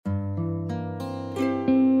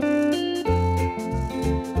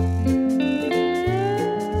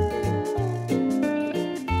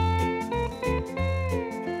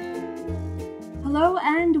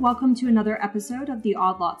welcome to another episode of the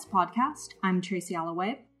Odd Lots podcast. I'm Tracy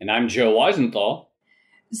Alloway. And I'm Joe Weisenthal.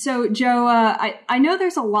 So, Joe, I know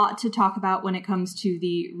there's a lot to talk about when it comes to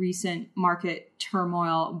the recent market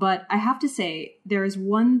turmoil, but I have to say there is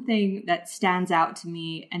one thing that stands out to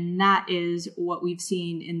me, and that is what we've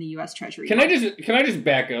seen in the U.S. Treasury. Can I just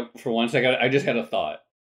back up for 1 second? I just had a thought.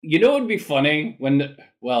 You know, it would be funny when,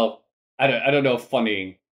 I don't know if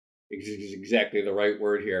funny is exactly the right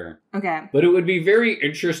word here. Okay. But it would be very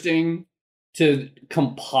interesting to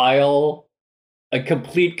compile a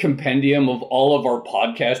complete compendium of all of our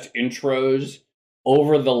podcast intros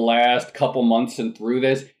over the last couple months and through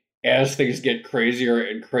this as things get crazier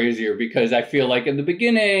and crazier, because I feel like in the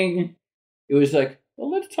beginning, it was like, well,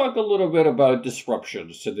 let's talk a little bit about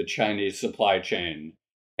disruptions to the Chinese supply chain.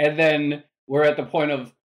 And then we're at the point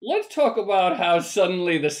of, let's talk about how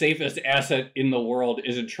suddenly the safest asset in the world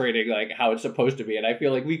isn't trading like how it's supposed to be. And I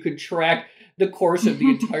feel like we could track the course of the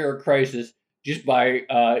entire crisis just by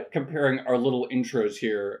comparing our little intros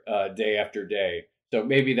here day after day. So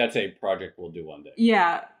maybe that's a project we'll do one day.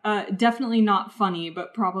 Yeah, definitely not funny,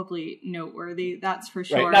 but probably noteworthy. That's for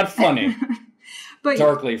sure. Right, not funny. But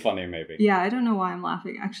darkly funny, maybe. Yeah, I don't know why I'm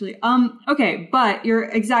laughing, actually. Okay, but you're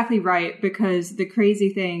exactly right, because the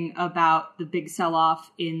crazy thing about the big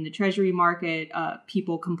sell-off in the Treasury market,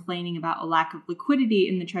 people complaining about a lack of liquidity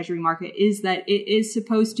in the Treasury market, is that it is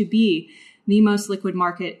supposed to be the most liquid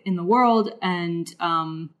market in the world and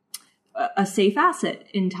a safe asset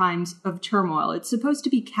in times of turmoil. It's supposed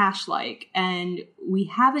to be cash-like, and we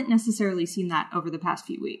haven't necessarily seen that over the past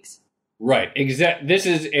few weeks. Right. This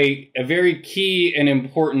is a very key and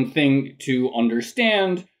important thing to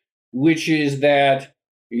understand, which is that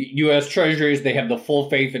U.S. Treasuries, they have the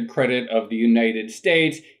full faith and credit of the United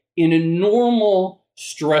States in a normal,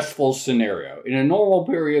 stressful scenario. In a normal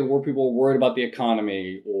period where people are worried about the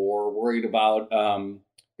economy or worried about,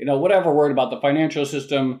 worried about the financial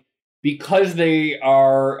system, because they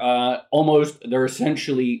are they're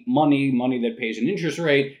essentially money that pays an interest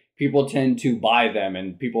rate. People tend to buy them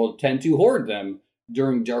and people tend to hoard them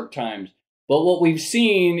during dark times. But what we've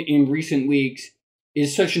seen in recent weeks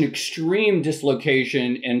is such an extreme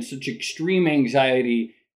dislocation and such extreme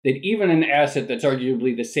anxiety that even an asset that's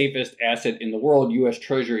arguably the safest asset in the world, U.S.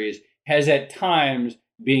 Treasuries, has at times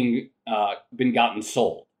been gotten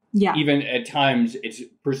sold. Yeah. Even at times it's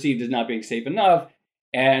perceived as not being safe enough.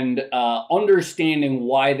 And understanding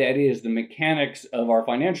why that is, the mechanics of our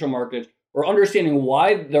financial markets, or understanding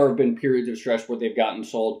why there have been periods of stress where they've gotten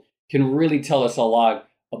sold, can really tell us a lot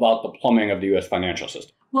about the plumbing of the U.S. financial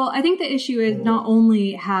system. Well, I think the issue is not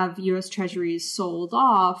only have U.S. Treasuries sold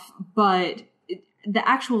off, but the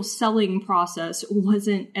actual selling process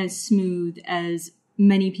wasn't as smooth as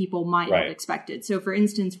many people might have expected. So, for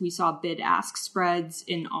instance, we saw bid-ask spreads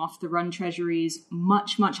in off-the-run Treasuries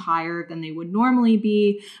much, much higher than they would normally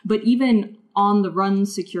be. But even on-the-run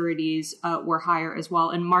securities were higher as well.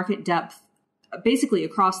 And market depth, basically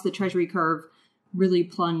across the Treasury curve, really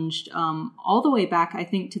plunged all the way back, I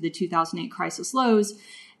think, to the 2008 crisis lows.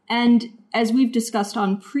 And as we've discussed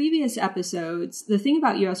on previous episodes, the thing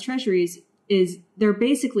about U.S. Treasuries is they're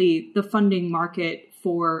basically the funding market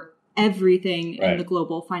for everything in the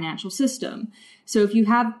global financial system. So if you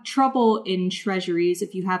have trouble in treasuries,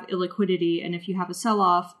 if you have illiquidity, and if you have a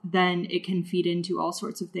sell-off, then it can feed into all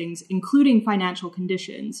sorts of things, including financial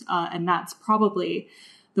conditions. And that's probably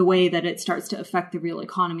the way that it starts to affect the real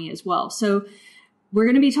economy as well. So we're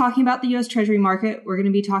going to be talking about the U.S. Treasury market. We're going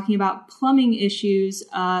to be talking about plumbing issues.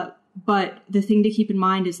 But the thing to keep in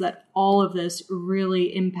mind is that all of this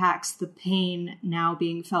really impacts the pain now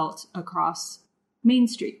being felt across Main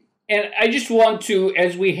Street. And I just want to,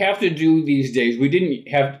 as we have to do these days, we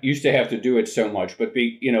used to have to do it so much, but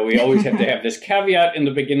we always have to have this caveat in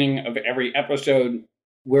the beginning of every episode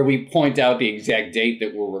where we point out the exact date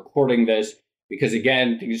that we're recording this, because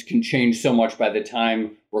again, things can change so much by the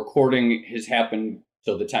time recording has happened.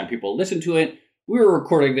 So the time people listen to it, we were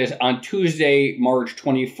recording this on Tuesday, March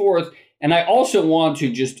 24th. And I also want to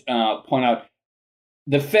just point out,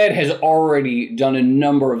 the Fed has already done a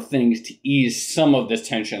number of things to ease some of this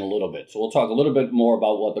tension a little bit. So we'll talk a little bit more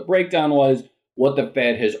about what the breakdown was, what the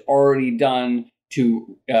Fed has already done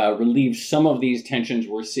to relieve some of these tensions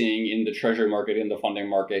we're seeing in the Treasury market, in the funding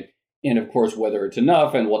market, and of course, whether it's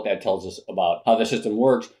enough and what that tells us about how the system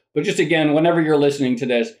works. But just again, whenever you're listening to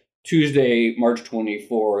this, Tuesday, March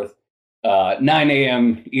 24th, 9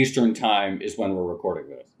 a.m. Eastern time is when we're recording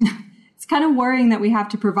this. It's kind of worrying that we have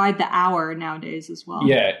to provide the hour nowadays as well.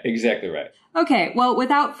 Yeah, exactly right. Okay, well,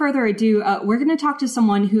 without further ado, we're going to talk to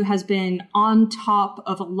someone who has been on top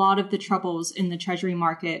of a lot of the troubles in the Treasury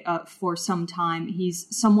market for some time. He's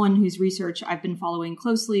someone whose research I've been following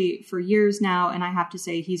closely for years now, and I have to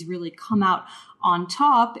say he's really come out on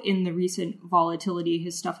top in the recent volatility.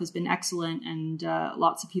 His stuff has been excellent, and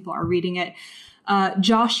lots of people are reading it.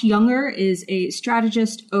 Josh Younger is a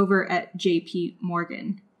strategist over at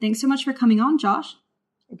JPMorgan. Thanks so much for coming on, Josh.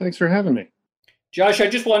 Thanks for having me. Josh, I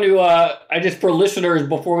just want to, for listeners,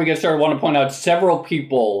 before we get started, I want to point out several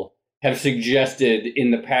people have suggested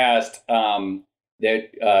in the past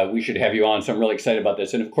that we should have you on. So I'm really excited about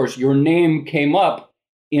this. And of course, your name came up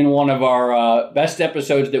in one of our best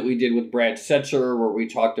episodes that we did with Brad Setzer, where we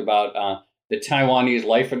talked about the Taiwanese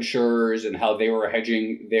life insurers and how they were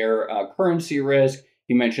hedging their currency risk.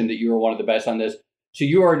 He mentioned that you were one of the best on this. So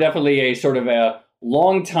you are definitely a sort of a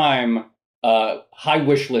long time high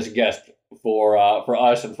wish list guest for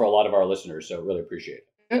us and for a lot of our listeners. So really appreciate it.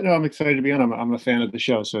 Yeah, no, I'm excited to be on. I'm a fan of the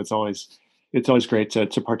show, so it's always great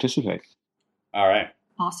to participate. All right.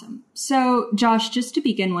 Awesome. So Josh, just to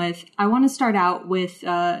begin with, I want to start out with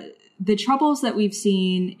the troubles that we've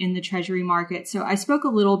seen in the Treasury market. So I spoke a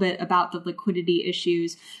little bit about the liquidity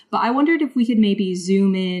issues, but I wondered if we could maybe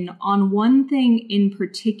zoom in on one thing in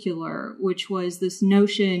particular, which was this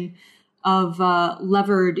notion of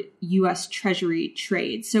levered U.S. Treasury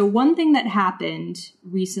trade. So one thing that happened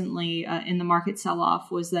recently in the market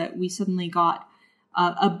sell-off was that we suddenly got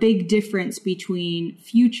a big difference between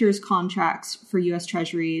futures contracts for U.S.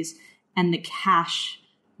 Treasuries and the cash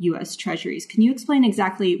U.S. Treasuries. Can you explain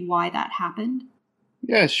exactly why that happened?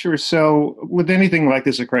 Yeah, sure. So with anything like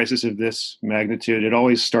this, a crisis of this magnitude, it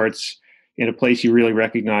always starts in a place you really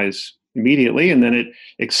recognize immediately, and then it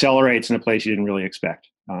accelerates in a place you didn't really expect.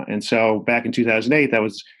 And so back in 2008, that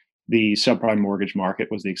was the subprime mortgage market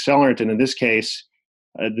was the accelerant. And in this case,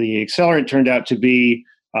 the accelerant turned out to be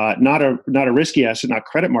not a risky asset, not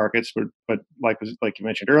credit markets, but like you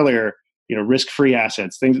mentioned earlier, risk-free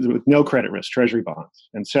assets, things with no credit risk, treasury bonds.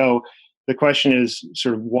 And so the question is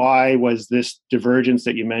sort of why was this divergence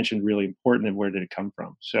that you mentioned really important, and where did it come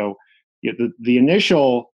from? So the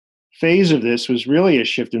initial phase of this was really a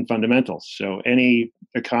shift in fundamentals. So any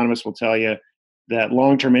economist will tell you that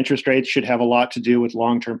long-term interest rates should have a lot to do with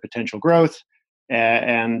long-term potential growth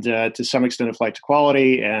and to some extent a flight to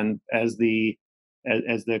quality. And as the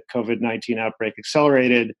COVID-19 outbreak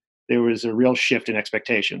accelerated, there was a real shift in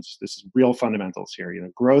expectations. This is real fundamentals here.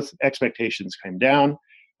 Growth expectations came down.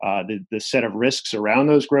 The set of risks around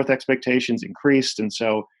those growth expectations increased. And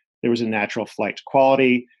so there was a natural flight to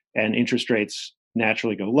quality, and interest rates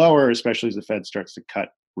naturally go lower, especially as the Fed starts to cut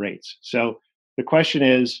rates. So the question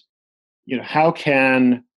is, how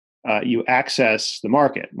can you access the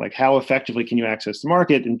market? Like, how effectively can you access the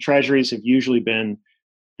market? And treasuries have usually been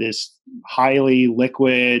this highly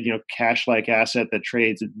liquid, cash-like asset that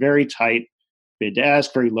trades at very tight bid to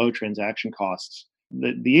ask, very low transaction costs.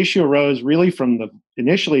 The issue arose really from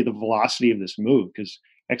initially the velocity of this move, because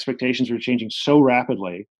expectations were changing so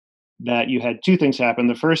rapidly that you had two things happen.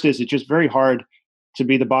 The first is it's just very hard to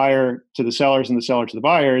be the buyer to the sellers and the seller to the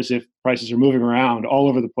buyers if prices are moving around all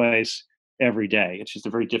over the place every day. It's just a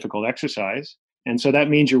very difficult exercise. And so that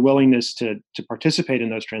means your willingness to participate in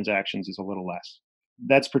those transactions is a little less.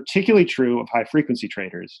 That's particularly true of high frequency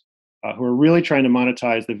traders who are really trying to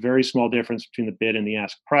monetize the very small difference between the bid and the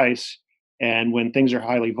ask price. And when things are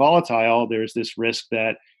highly volatile, there's this risk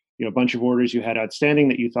that a bunch of orders you had outstanding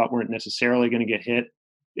that you thought weren't necessarily going to get hit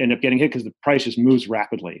end up getting hit because the price just moves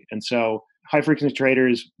rapidly. And so high frequency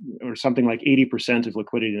traders are something like 80% of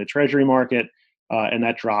liquidity in the treasury market. And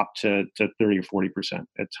that dropped to 30 or 40%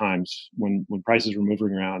 at times when prices were moving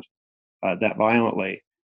around that violently.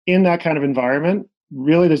 In that kind of environment,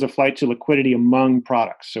 really there's a flight to liquidity among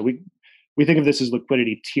products. So we think of this as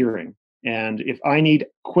liquidity tiering. And if I need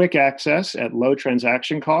quick access at low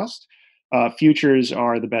transaction cost, futures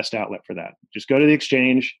are the best outlet for that. Just go to the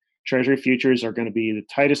exchange. Treasury futures are going to be the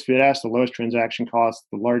tightest bid ask, the lowest transaction cost,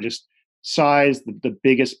 the largest size, the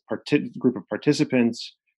biggest group of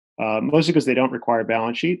participants, mostly because they don't require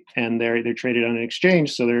balance sheet and they're traded on an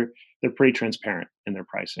exchange, so they're pretty transparent in their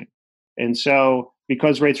pricing. And so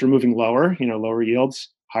because rates were moving lower, lower yields,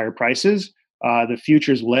 higher prices, the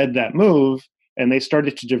futures led that move, and they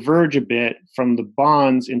started to diverge a bit from the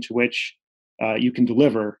bonds into which you can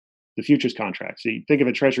deliver the futures contract. So you think of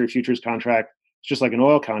a treasury futures contract, it's just like an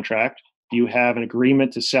oil contract. You have an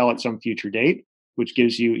agreement to sell at some future date, which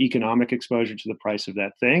gives you economic exposure to the price of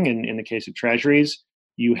that thing. And in the case of treasuries,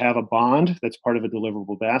 you have a bond that's part of a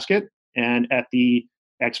deliverable basket. And at the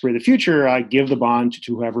expiry of the future, I give the bond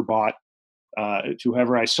to whoever bought to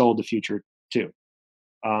whoever I sold the future to.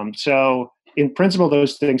 So in principle,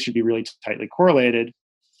 those things should be really tightly correlated,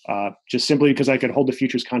 just simply because I could hold the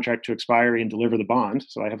futures contract to expiry and deliver the bond.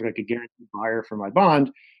 So I have like a guaranteed buyer for my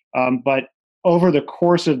bond. But over the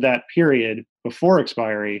course of that period before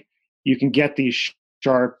expiry, you can get these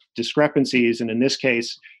sharp discrepancies. And in this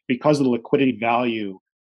case, because of the liquidity value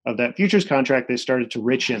of that futures contract, they started to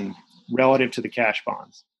richen relative to the cash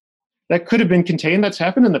bonds. That could have been contained. That's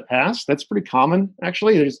happened in the past. That's pretty common,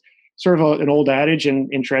 actually. There's sort of an old adage in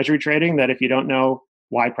treasury trading that if you don't know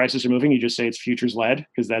why prices are moving, you just say it's futures led,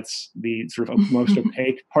 because that's the sort of most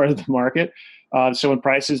opaque part of the market. So when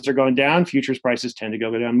prices are going down, futures prices tend to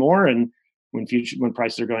go down more. And when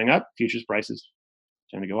prices are going up, futures prices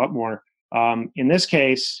tend to go up more. In this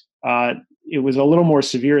case, it was a little more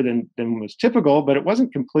severe than was typical, but it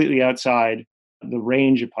wasn't completely outside the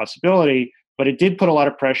range of possibility. But it did put a lot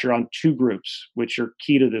of pressure on two groups, which are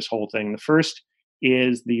key to this whole thing. The first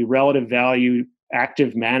is the relative value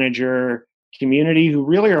active manager community, who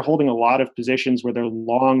really are holding a lot of positions where they're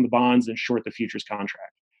long the bonds and short the futures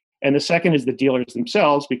contract. And the second is the dealers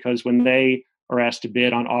themselves, because when they are asked to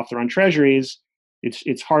bid on off-the-run treasuries,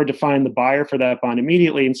 it's hard to find the buyer for that bond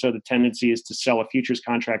immediately. And so the tendency is to sell a futures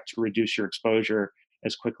contract to reduce your exposure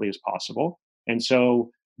as quickly as possible. And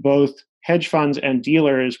so both hedge funds and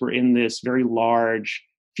dealers were in this very large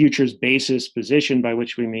futures basis position, by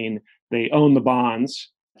which we mean they own the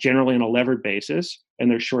bonds, generally on a levered basis,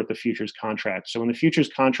 and they're short the futures contract. So when the futures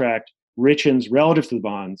contract richens relative to the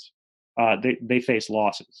bonds, they face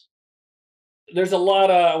losses. There's a lot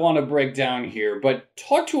I want to break down here, but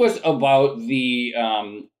talk to us about the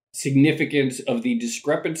significance of the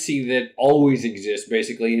discrepancy that always exists,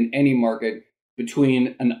 basically, in any market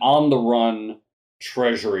between an on-the-run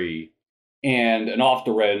treasury and an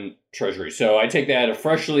off-the-run treasury. So I take that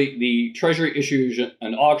the treasury issues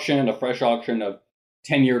an auction, a fresh auction of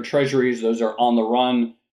 10-year treasuries. Those are on the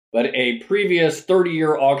run. But a previous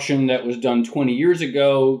 30-year auction that was done 20 years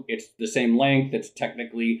ago, it's the same length. It's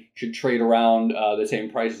technically should trade around the same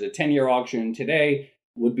price as a 10-year auction today,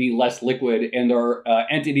 would be less liquid. And there are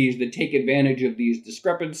entities that take advantage of these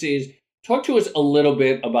discrepancies. Talk to us a little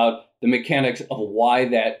bit about the mechanics of why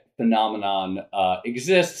that phenomenon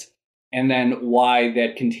exists, and then why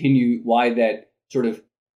that sort of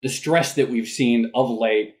the stress that we've seen of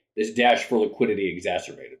late, this dash for liquidity,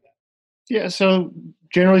 exacerbated that. Yeah, so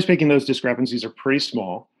generally speaking, those discrepancies are pretty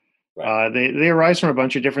small. Right. They arise from a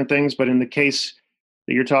bunch of different things, but in the case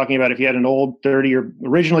that you're talking about, if you had an old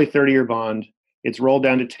originally 30-year bond, it's rolled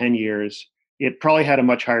down to 10 years, it probably had a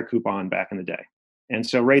much higher coupon back in the day. And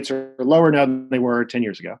so rates are lower now than they were 10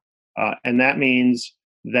 years ago. And that means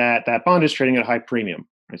that bond is trading at a high premium.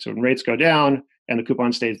 Right? So when rates go down and the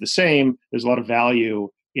coupon stays the same, there's a lot of value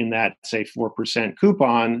in that, say, 4%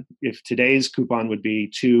 coupon, if today's coupon would be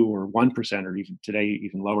 2 or 1%, or even today,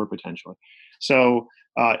 even lower potentially. So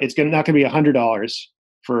it's not going to be $100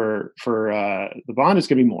 for the bond. It's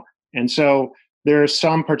going to be more. And so there are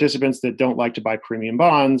some participants that don't like to buy premium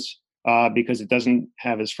bonds because it doesn't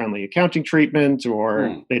have as friendly accounting treatment,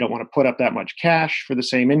 or they don't want to put up that much cash for the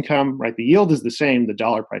same income. Right? The yield is the same, the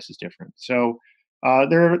dollar price is different. So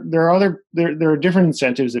there are different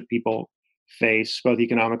incentives that people face, both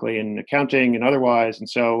economically and accounting and otherwise. And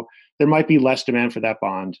so there might be less demand for that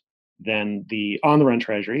bond than the on-the-run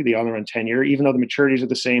treasury, the on-the-run 10-year, even though the maturities are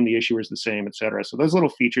the same, the issuer is the same, et cetera. So those little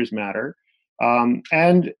features matter.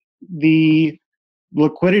 And the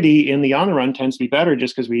liquidity in the on-the-run tends to be better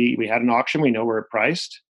just because we had an auction, we know where it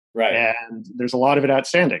priced, right? And there's a lot of it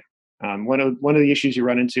outstanding. One of the issues you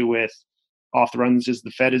run into with off-the-runs is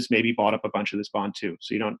the Fed has maybe bought up a bunch of this bond too.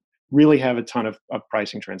 So you don't really have a ton of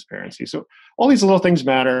pricing transparency. So all these little things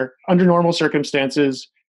matter. Under normal circumstances,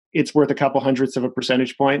 it's worth a couple hundredths of a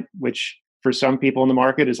percentage point, which for some people in the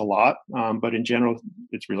market is a lot. But in general,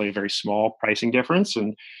 it's really a very small pricing difference.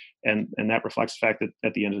 And that reflects the fact that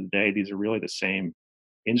at the end of the day, these are really the same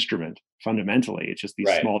instrument fundamentally. It's just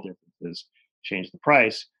these small differences change the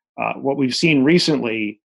price. What we've seen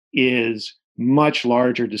recently is much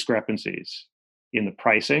larger discrepancies in the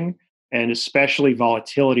pricing, and especially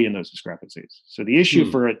volatility in those discrepancies. So the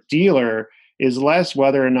issue for a dealer is less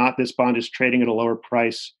whether or not this bond is trading at a lower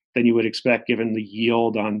price than you would expect given the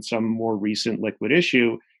yield on some more recent liquid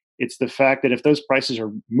issue. It's the fact that if those prices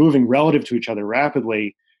are moving relative to each other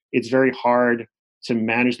rapidly, it's very hard to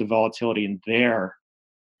manage the volatility in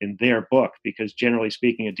their book, because generally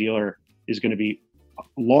speaking, a dealer is going to be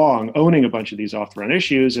long owning a bunch of these off-the-run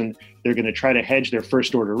issues, and they're going to try to hedge their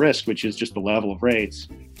first order risk, which is just the level of rates,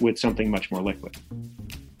 with something much more liquid.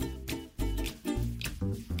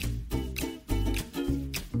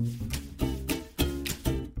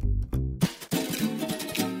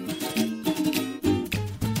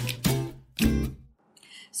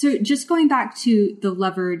 So just going back to the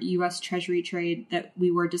levered U.S. Treasury trade that we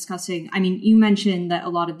were discussing, I mean, you mentioned that a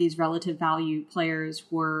lot of these relative value players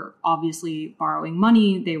were obviously borrowing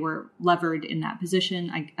money. They were levered in that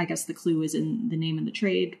position. I guess the clue is in the name of the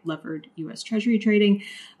trade, levered U.S. Treasury trading.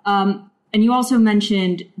 And you also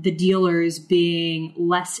mentioned the dealers being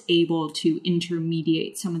less able to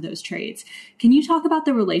intermediate some of those trades. Can you talk about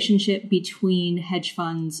the relationship between hedge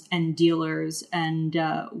funds and dealers and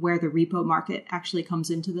where the repo market actually comes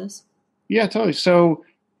into this? Yeah, totally. So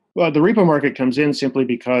the repo market comes in simply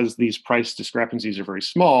because these price discrepancies are very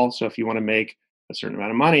small. So if you want to make a certain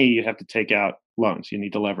amount of money, you have to take out loans. You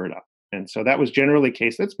need to lever it up. And so that was generally the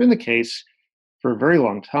case. That's been the case for a very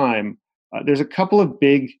long time. There's a couple of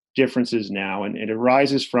big differences now, and it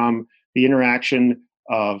arises from the interaction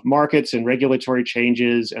of markets and regulatory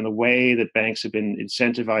changes and the way that banks have been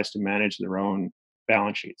incentivized to manage their own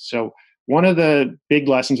balance sheets. So one of the big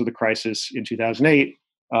lessons of the crisis in 2008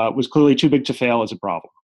 was clearly too big to fail as a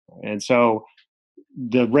problem. And so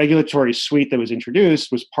the regulatory suite that was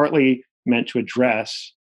introduced was partly meant to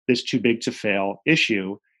address this too big to fail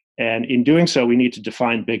issue. And in doing so, we need to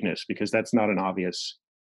define bigness because that's not an obvious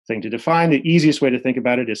thing to define. The easiest way to think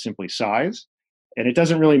about it is simply size. And it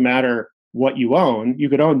doesn't really matter what you own. You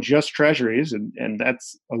could own just treasuries, and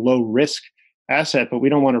that's a low risk asset, but we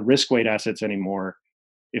don't want to risk weight assets anymore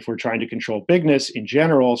if we're trying to control bigness in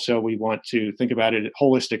general. So we want to think about it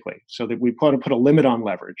holistically so that we want to put a limit on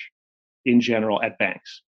leverage in general at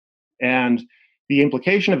banks. And the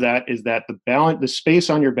implication of that is that the space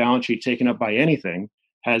on your balance sheet taken up by anything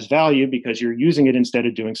has value because you're using it instead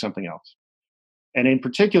of doing something else. And in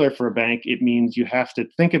particular for a bank, it means you have to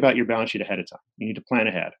think about your balance sheet ahead of time. You need to plan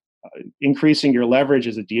ahead. Increasing your leverage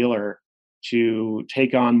as a dealer to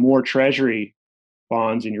take on more treasury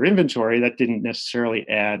bonds in your inventory, that didn't necessarily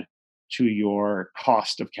add to your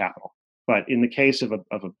cost of capital. But in the case of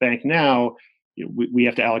a bank now, we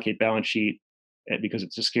have to allocate balance sheet because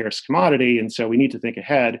it's a scarce commodity. And so we need to think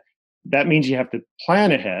ahead. That means you have to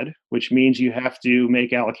plan ahead, which means you have to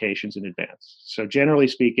make allocations in advance. So generally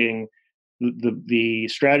speaking, the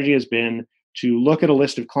strategy has been to look at a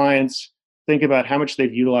list of clients, think about how much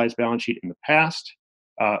they've utilized balance sheet in the past,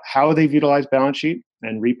 how they've utilized balance sheet,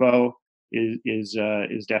 and repo is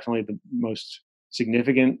definitely the most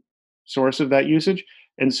significant source of that usage.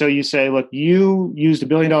 And so you say, look, you used $1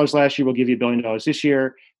 billion last year, we'll give you $1 billion this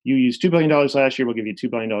year. You used $2 billion last year, we'll give you $2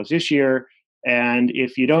 billion this year. And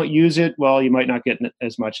if you don't use it, well, you might not get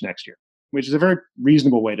as much next year, which is a very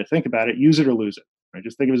reasonable way to think about it. Use it or lose it. Right?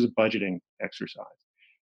 Just think of it as a budgeting exercise.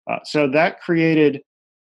 So that created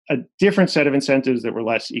a different set of incentives that were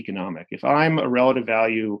less economic. If I'm a relative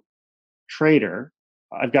value trader,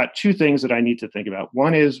 I've got two things that I need to think about.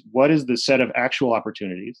 One is, what is the set of actual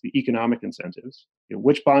opportunities, the economic incentives?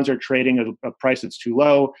 Which bonds are trading at a price that's too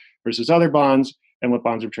low versus other bonds, and what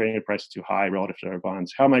bonds are trading at a price that's too high relative to other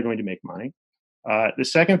bonds? How am I going to make money? The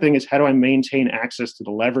second thing is, how do I maintain access to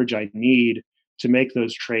the leverage I need to make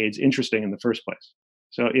those trades interesting in the first place?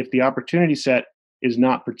 So if the opportunity set is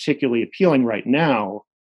not particularly appealing right now,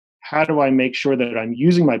 how do I make sure that I'm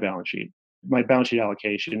using my balance sheet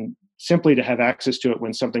allocation, simply to have access to it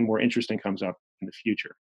when something more interesting comes up in the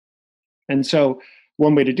future? And so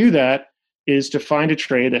one way to do that is to find a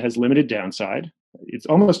trade that has limited downside. It's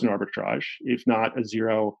almost an arbitrage, if not a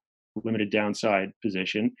zero limited downside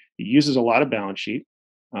position. It uses a lot of balance sheet,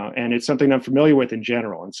 and it's something I'm familiar with in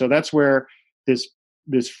general. And so that's where this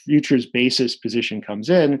futures basis position comes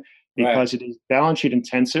in, because It is balance sheet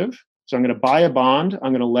intensive. So I'm going to buy a bond,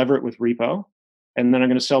 I'm going to lever it with repo, and then I'm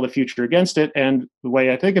going to sell the future against it. And the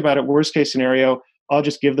way I think about it, worst case scenario, I'll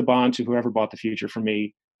just give the bond to whoever bought the future for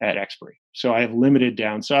me at expiry. So I have limited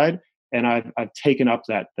downside, and I've taken up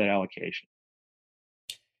that allocation.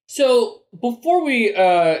 So before we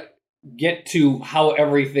get to how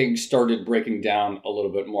everything started breaking down a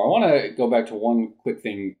little bit more, I want to go back to one quick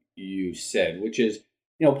thing you said, which is,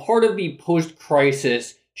 part of the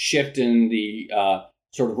post-crisis shift in the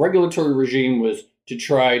sort of regulatory regime was to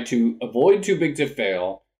try to avoid too big to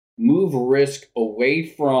fail, move risk away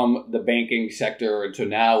from the banking sector. And so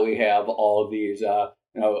now we have all of these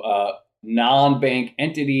non-bank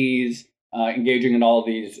entities engaging in all of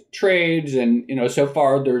these trades. And, so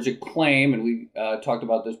far there's a claim, and we talked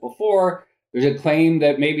about this before, there's a claim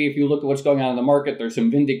that maybe if you look at what's going on in the market, there's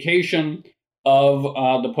some vindication of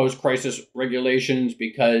the post-crisis regulations,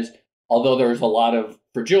 because although there's a lot of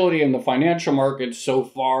fragility in the financial markets, so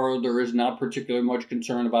far there is not particularly much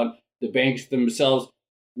concern about the banks themselves.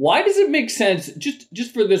 Why does it make sense, just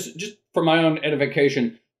for my own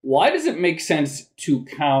edification, why does it make sense to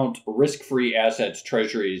count risk-free assets,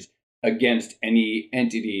 treasuries, against any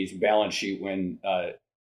entity's balance sheet when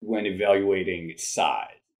when evaluating size.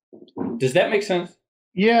 Does that make sense?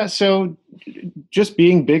 Yeah. So just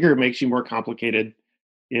being bigger makes you more complicated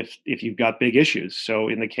if you've got big issues. So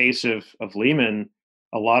in the case of Lehman,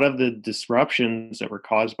 a lot of the disruptions that were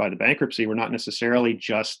caused by the bankruptcy were not necessarily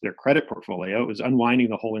just their credit portfolio. It was unwinding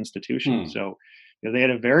the whole institution. So they had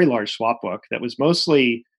a very large swap book that was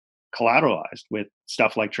mostly collateralized with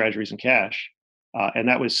stuff like treasuries and cash. And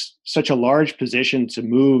that was such a large position to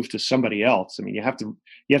move to somebody else. I mean, you have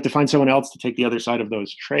to find someone else to take the other side of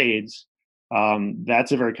those trades.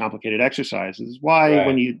 That's a very complicated exercise. This is why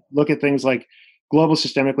when you look at things like global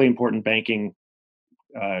systemically important banking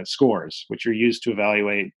scores, which are used to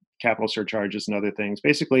evaluate capital surcharges and other things,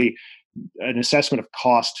 basically an assessment of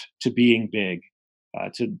cost to being big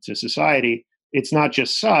to society. It's not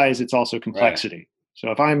just size; it's also complexity. Right.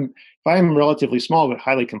 So if I'm relatively small but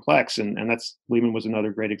highly complex, and that's Lehman was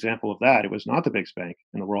another great example of that. It was not the biggest bank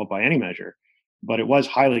in the world by any measure, but it was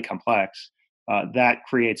highly complex. That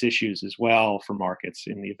creates issues as well for markets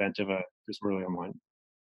in the event of a disorderly unwind.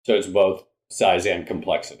 So it's both size and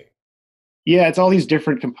complexity. Yeah, it's all these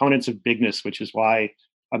different components of bigness, which is why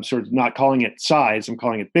I'm sort of not calling it size. I'm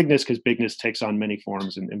calling it bigness because bigness takes on many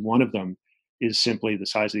forms. And one of them is simply the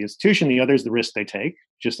size of the institution. The other is the risk they take,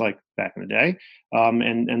 just like back in the day.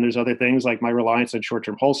 And there's other things like my reliance on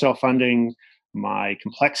short-term wholesale funding, my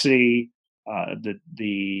complexity,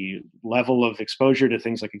 the level of exposure to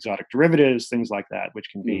things like exotic derivatives, things like that, which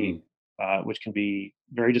can be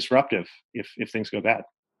very disruptive if things go bad.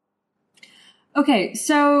 Okay,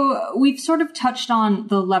 so we've sort of touched on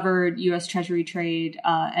the levered U.S. Treasury trade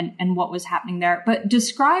and what was happening there, but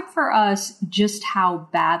describe for us just how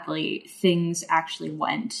badly things actually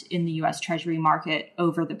went in the U.S. Treasury market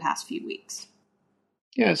over the past few weeks.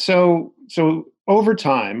 Yeah, so over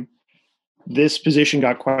time, this position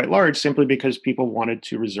got quite large simply because people wanted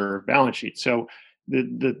to reserve balance sheets. So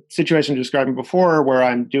the situation describing before, where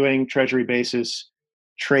I'm doing Treasury basis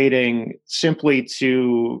trading simply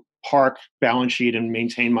to park balance sheet and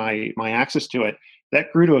maintain my access to it,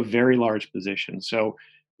 that grew to a very large position. So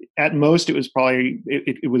at most, it was probably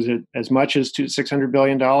it was as much as $600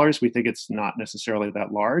 billion. We think it's not necessarily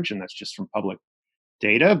that large, and that's just from public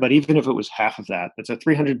data. But even if it was half of that, that's a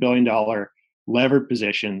 $300 billion levered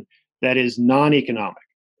position that is non-economic.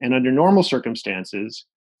 And under normal circumstances,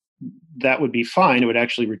 that would be fine. It would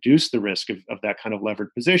actually reduce the risk of that kind of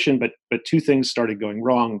levered position. But two things started going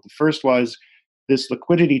wrong. The first was this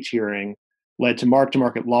liquidity tiering led to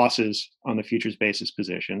mark-to-market losses on the futures basis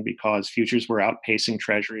position because futures were outpacing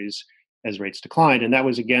treasuries as rates declined. And that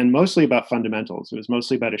was, again, mostly about fundamentals. It was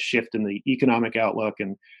mostly about a shift in the economic outlook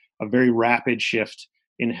and a very rapid shift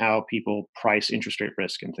in how people price interest rate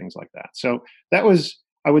risk and things like that. So that was,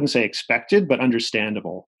 I wouldn't say expected, but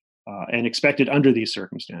understandable and expected under these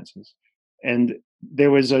circumstances. And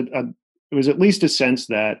there was it was at least a sense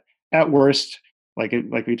that at worst, like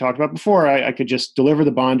we talked about before, I could just deliver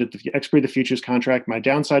the bond at the expiry of the futures contract. My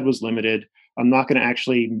downside was limited. I'm not going to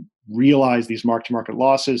actually realize these mark-to-market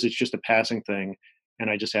losses. It's just a passing thing, and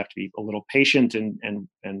I just have to be a little patient and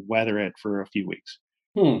weather it for a few weeks.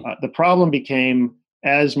 The problem became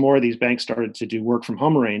as more of these banks started to do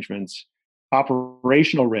work-from-home arrangements,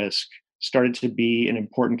 operational risk started to be an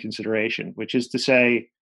important consideration, which is to say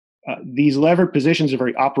these levered positions are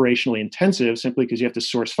very operationally intensive simply because you have to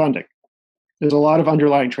source funding. There's a lot of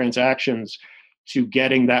underlying transactions to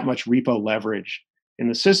getting that much repo leverage in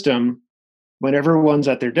the system. When everyone's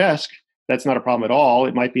at their desk, that's not a problem at all.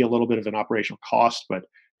 It might be a little bit of an operational cost, but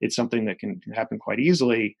it's something that can happen quite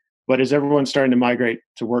easily. But as everyone's starting to migrate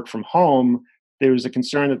to work from home, there was a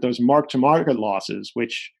concern that those mark-to-market losses,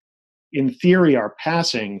 which in theory are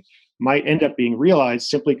passing, might end up being realized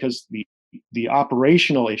simply because the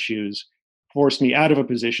operational issues forced me out of a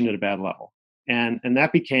position at a bad level. And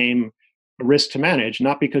that became a risk to manage,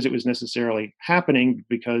 not because it was necessarily happening,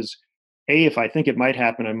 because A, if I think it might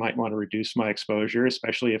happen, I might want to reduce my exposure,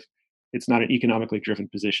 especially if it's not an economically driven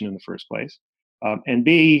position in the first place. And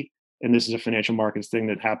B, and this is a financial markets thing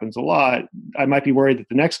that happens a lot, I might be worried that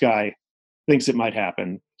the next guy thinks it might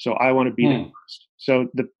happen. So I want to be there first. So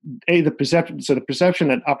the perception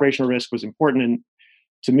that operational risk was important, and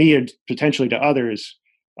to me and potentially to others,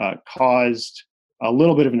 caused a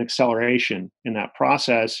little bit of an acceleration in that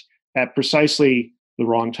process at precisely the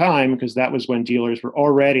wrong time, because that was when dealers were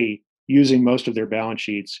already using most of their balance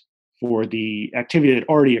sheets for the activity that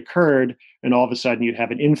already occurred, and all of a sudden you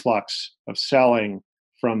have an influx of selling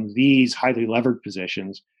from these highly levered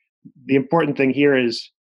positions. The important thing here is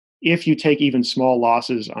if you take even small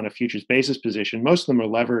losses on a futures basis position, most of them are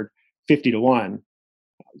levered 50 to 1.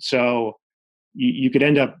 So you could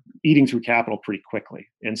end up eating through capital pretty quickly.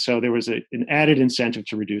 And so there was an added incentive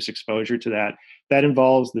to reduce exposure to that. That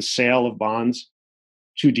involves the sale of bonds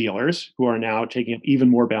to dealers who are now taking up even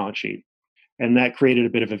more balance sheet. And that created a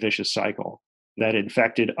bit of a vicious cycle that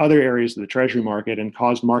infected other areas of the treasury market and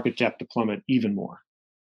caused market depth to plummet even more.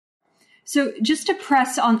 So just to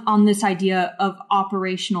press on this idea of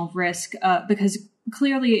operational risk, because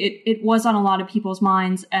clearly it was on a lot of people's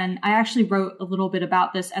minds. And I actually wrote a little bit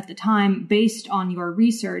about this at the time based on your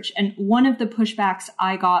research. And one of the pushbacks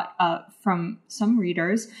I got from some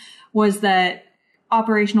readers was that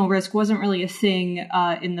operational risk wasn't really a thing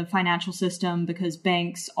in the financial system because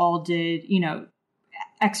banks all did,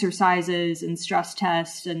 exercises and stress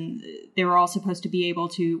tests, and they were all supposed to be able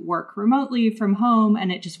to work remotely from home,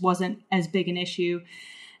 and it just wasn't as big an issue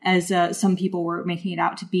as some people were making it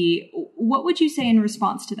out to be. What would you say in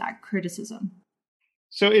response to that criticism?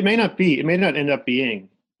 So it may not end up being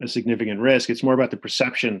a significant risk. It's more about the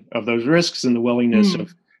perception of those risks and the willingness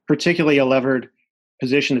of particularly a levered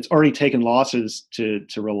position that's already taken losses to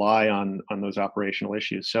rely on those operational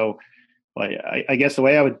issues. So I guess the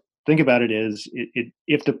way I would think about it is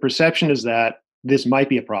if the perception is that this might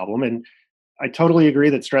be a problem, and I totally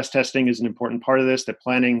agree that stress testing is an important part of this, that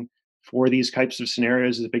planning for these types of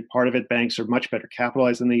scenarios is a big part of it. Banks are much better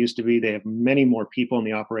capitalized than they used to be. They have many more people in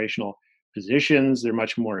the operational positions. They're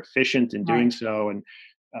much more efficient in doing so. And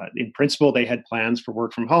in principle, they had plans for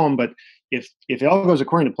work from home. But if it all goes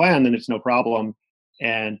according to plan, then it's no problem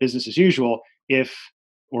and business as usual.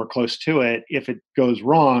 Or close to it, if it goes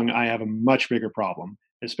wrong, I have a much bigger problem,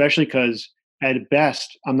 especially because at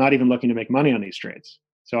best, I'm not even looking to make money on these trades.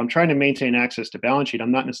 So I'm trying to maintain access to balance sheet.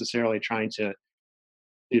 I'm not necessarily trying to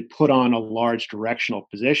put on a large directional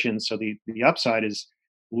position. So the upside is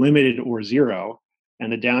limited or zero, and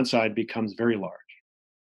the downside becomes very large.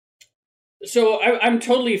 So I'm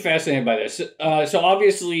totally fascinated by this. So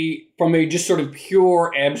obviously, from a just sort of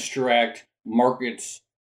pure abstract markets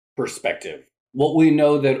perspective, what we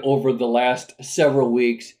know that over the last several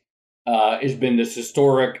weeks has been this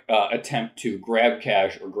historic attempt to grab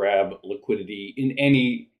cash or grab liquidity in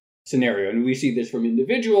any scenario. And we see this from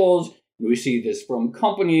individuals, we see this from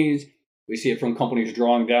companies, we see it from companies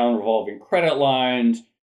drawing down revolving credit lines.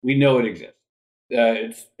 We know it exists.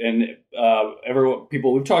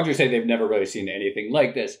 People we've talked to say they've never really seen anything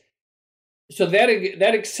like this. So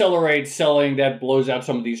that accelerates selling, that blows out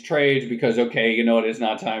some of these trades because, okay, it's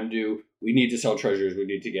not time to, we need to sell treasuries, we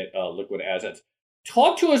need to get liquid assets.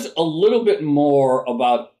 Talk to us a little bit more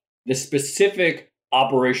about the specific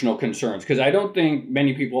operational concerns, because I don't think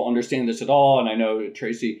many people understand this at all. And I know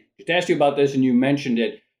Tracy just asked you about this and you mentioned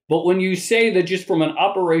it. But when you say that just from an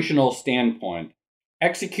operational standpoint,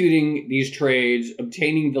 executing these trades,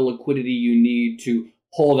 obtaining the liquidity you need to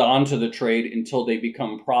hold on to the trade until they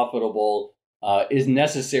become profitable is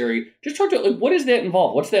necessary. Just talk to what does that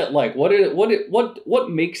involve? What's that like? What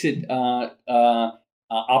makes it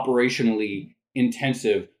operationally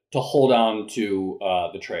intensive to hold on to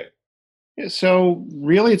the trade? Yeah, so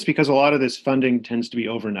really, it's because a lot of this funding tends to be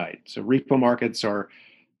overnight. So repo markets are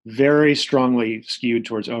very strongly skewed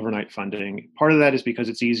towards overnight funding. Part of that is because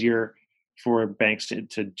it's easier for banks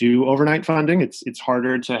to do overnight funding. It's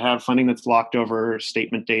harder to have funding that's locked over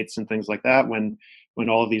statement dates and things like that when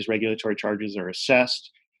all of these regulatory charges are assessed.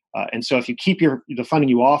 And so if you keep the funding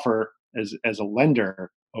you offer as a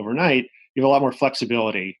lender overnight, you have a lot more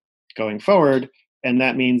flexibility going forward. And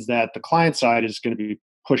that means that the client side is going to be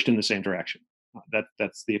pushed in the same direction.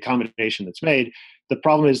 That's the accommodation that's made. The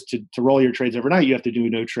problem is to roll your trades overnight, you have to do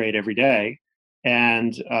no trade every day.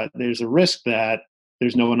 And there's a risk that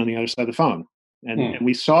there's no one on the other side of the phone. And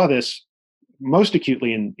we saw this most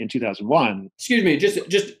acutely in 2001. Excuse me, just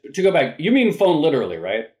to go back, you mean phone literally,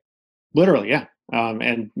 right? Literally, yeah.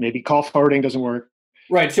 And maybe call forwarding doesn't work.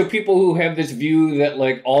 Right. So people who have this view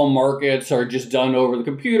that all markets are just done over the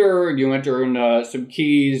computer, and you enter in some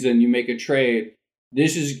keys and you make a trade.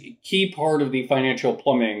 This is a key part of the financial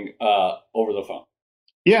plumbing over the phone.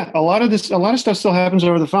 Yeah, a lot of stuff still happens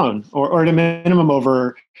over the phone, or at a minimum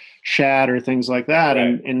over chat or things like that.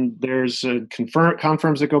 Right. And there's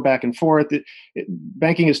confirms that go back and forth.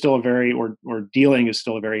 Banking is still or dealing is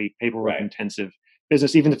still a very paperwork intensive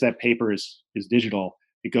business. Even if that paper is digital,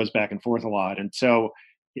 it goes back and forth a lot. And so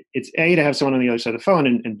it's A, to have someone on the other side of the phone,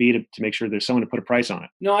 and B, to make sure there's someone to put a price on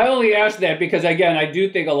it. No, I only asked that because, again, I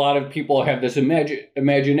do think a lot of people have this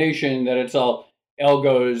imagination that it's all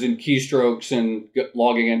algos and keystrokes and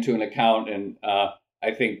logging into an account. And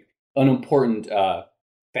I think an important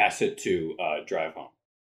facet to drive home.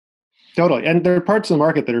 Totally. And there are parts of the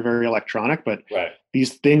market that are very electronic, but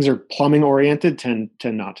these things are plumbing oriented, tend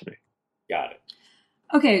not to be. Got it.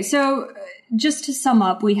 Okay, so just to sum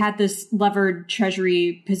up, we had this levered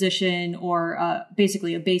treasury position, or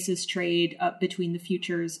basically a basis trade between the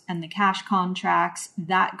futures and the cash contracts.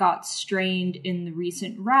 That got strained in the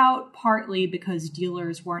recent rout, partly because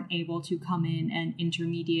dealers weren't able to come in and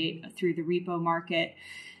intermediate through the repo market.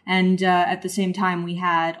 And at the same time, we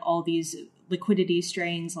had all these liquidity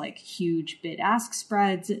strains like huge bid-ask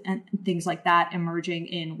spreads and things like that emerging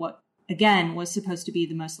in what, again, was supposed to be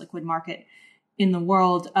the most liquid market in the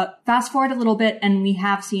world. Fast forward a little bit, and we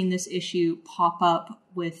have seen this issue pop up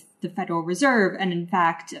with the Federal Reserve. And in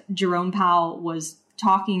fact, Jerome Powell was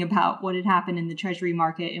talking about what had happened in the Treasury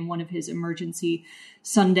market in one of his emergency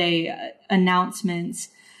Sunday announcements.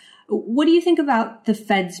 What do you think about the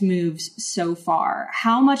Fed's moves so far?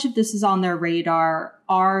 How much of this is on their radar?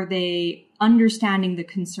 Are they understanding the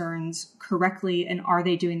concerns correctly, and are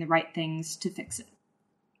they doing the right things to fix it?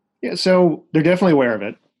 Yeah, so they're definitely aware of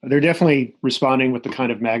it. They're definitely responding with the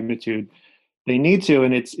kind of magnitude they need to.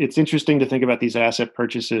 And it's interesting to think about these asset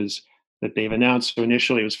purchases that they've announced. So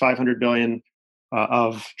initially it was $500 billion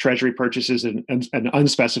of treasury purchases at an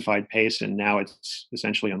unspecified pace, and now it's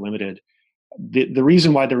essentially unlimited. The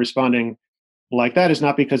reason why they're responding like that is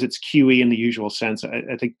not because it's QE in the usual sense.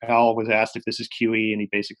 I think Powell was asked if this is QE, and he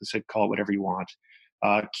basically said, call it whatever you want.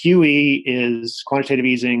 QE is quantitative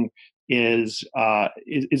easing, is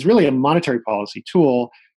really a monetary policy tool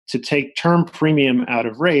to take term premium out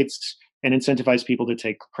of rates and incentivize people to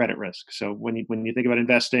take credit risk. So when you think about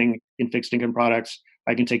investing in fixed income products,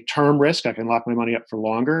 I can take term risk. I can lock my money up for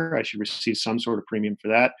longer. I should receive some sort of premium for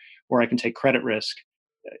that. Or I can take credit risk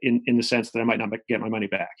in the sense that I might not get my money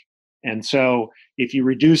back. And so if you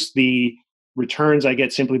reduce the returns I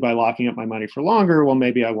get simply by locking up my money for longer, well,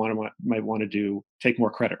 maybe I might want to take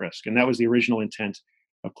more credit risk. And that was the original intent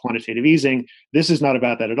of quantitative easing. This is not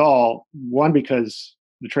about that at all. One, because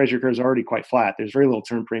the treasury curve is already quite flat. There's very little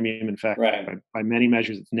term premium. In fact, right, by many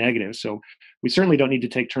measures, it's negative. So we certainly don't need to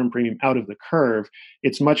take term premium out of the curve.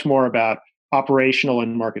 It's much more about operational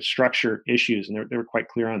and market structure issues, and they were quite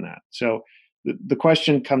clear on that. So the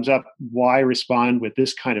question comes up, why respond with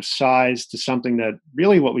this kind of size to something that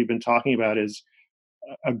really what we've been talking about is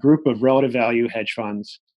a group of relative value hedge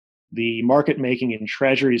funds, the market making in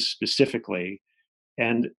treasuries specifically,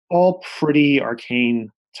 and all pretty arcane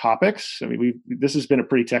topics. I mean, this has been a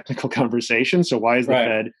pretty technical conversation. So why is the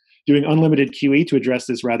Fed doing unlimited QE to address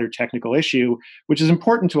this rather technical issue, which is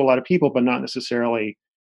important to a lot of people, but not necessarily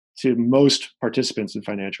to most participants in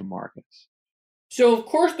financial markets? So, of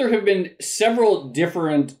course, there have been several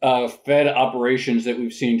different Fed operations that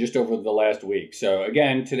we've seen just over the last week. So,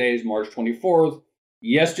 again, today is March 24th.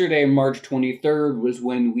 Yesterday, March 23rd, was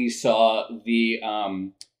when we saw the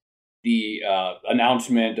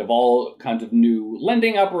announcement of all kinds of new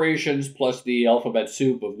lending operations, plus the alphabet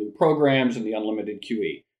soup of new programs and the unlimited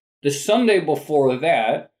QE. The Sunday before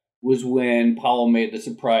that was when Powell made the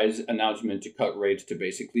surprise announcement to cut rates to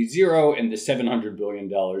basically zero, and the $700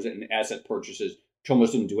 billion in asset purchases, which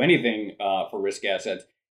almost didn't do anything for risk assets.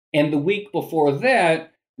 And the week before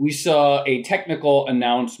that, we saw a technical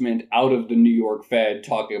announcement out of the New York Fed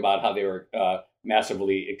talking about how they were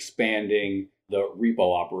massively expanding the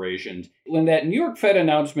repo operations. When that New York Fed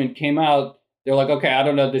announcement came out, they're like, okay, I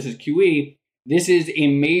don't know if this is QE. This is a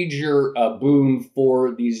major boon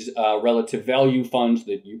for these relative value funds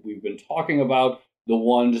that we've been talking about, the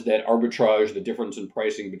ones that arbitrage the difference in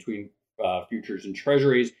pricing between futures and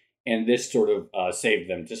treasuries. And this sort of saved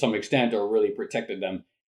them to some extent, or really protected them.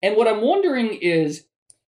 And what I'm wondering is,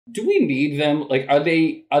 do we need them? Like, are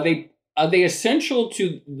they essential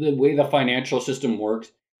to the way the financial system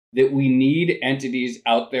works, that we need entities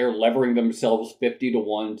out there levering themselves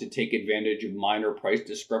 50-1 to take advantage of minor price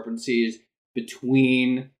discrepancies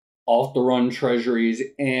between off-the-run treasuries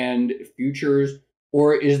and futures?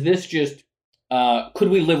 Or is this just, could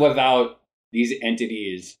we live without these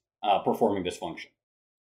entities performing this function?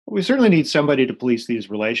 We certainly need somebody to police these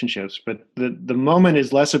relationships, but the moment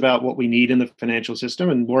is less about what we need in the financial system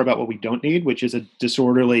and more about what we don't need, which is a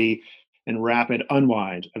disorderly and rapid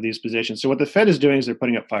unwind of these positions. So what the Fed is doing is they're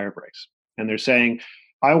putting up fire breaks, and they're saying,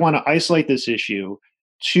 I want to isolate this issue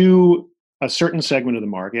to a certain segment of the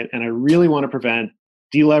market, and I really want to prevent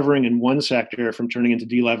delevering in one sector from turning into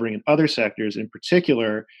delevering in other sectors, in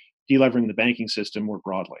particular, delevering the banking system more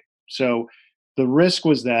broadly. So the risk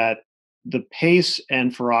was that the pace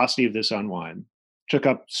and ferocity of this unwind took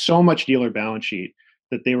up so much dealer balance sheet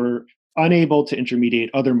that they were unable to intermediate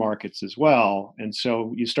other markets as well. And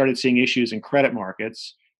so you started seeing issues in credit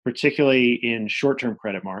markets, particularly in short-term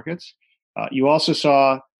credit markets. You also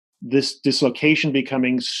saw this dislocation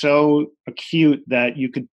becoming so acute that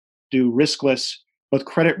you could do riskless both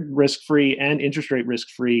credit risk-free and interest rate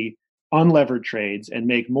risk-free unlevered trades and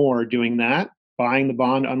make more doing that, buying the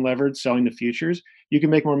bond unlevered, selling the futures. You can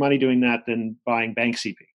make more money doing that than buying bank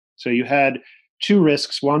CP. So you had two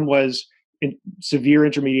risks. One was severe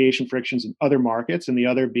intermediation frictions in other markets, and the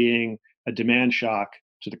other being a demand shock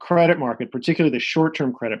to the credit market, particularly the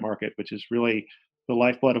short-term credit market, which is really the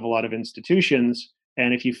lifeblood of a lot of institutions.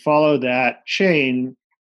 And if you follow that chain,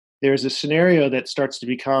 there's a scenario that starts to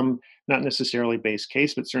become not necessarily base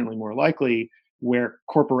case, but certainly more likely, where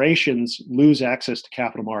corporations lose access to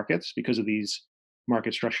capital markets because of these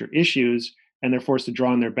market structure issues, and they're forced to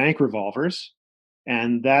draw on their bank revolvers.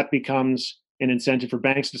 And that becomes an incentive for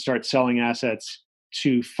banks to start selling assets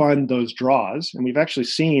to fund those draws. And we've actually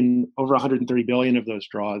seen over 130 billion of those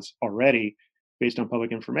draws already based on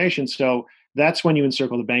public information. So that's when you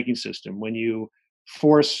encircle the banking system, when you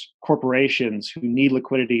force corporations who need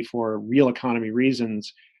liquidity for real economy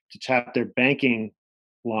reasons to tap their banking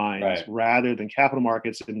lines rather than capital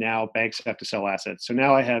markets. And now banks have to sell assets. So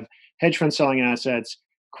now I have hedge funds selling assets,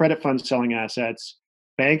 credit funds selling assets,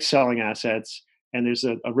 banks selling assets. And there's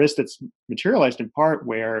a risk that's materialized in part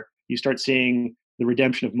where you start seeing the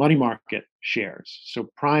redemption of money market shares. So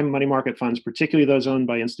prime money market funds, particularly those owned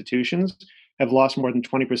by institutions, have lost more than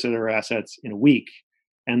 20% of their assets in a week.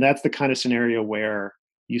 And that's the kind of scenario where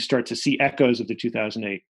you start to see echoes of the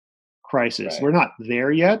 2008 crisis. We're not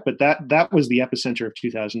there yet, but that was the epicenter of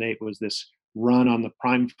 2008, was this run on the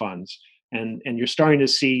prime funds. And you're starting to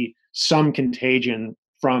see some contagion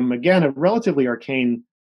from, again, a relatively arcane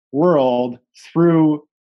world through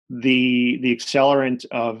the accelerant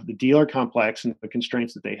of the dealer complex and the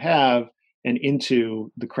constraints that they have and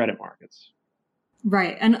into the credit markets.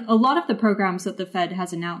 Right. And a lot of the programs that the Fed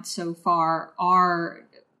has announced so far are,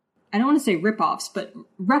 I don't want to say ripoffs, but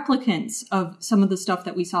replicants of some of the stuff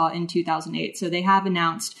that we saw in 2008. So they have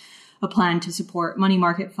announced a plan to support money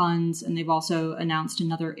market funds, and they've also announced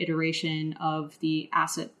another iteration of the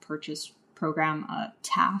asset purchase program,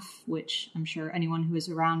 TAF, which I'm sure anyone who was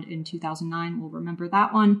around in 2009 will remember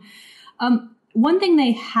that one. One thing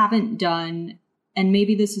they haven't done, and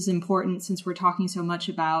maybe this is important since we're talking so much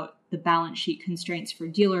about the balance sheet constraints for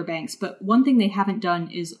dealer banks, but one thing they haven't done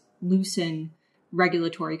is loosen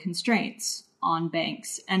regulatory constraints on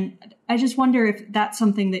banks. And I just wonder if that's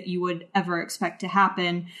something that you would ever expect to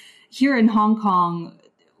happen. Here in Hong Kong,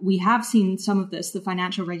 we have seen some of this. The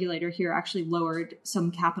financial regulator here actually lowered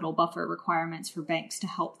some capital buffer requirements for banks to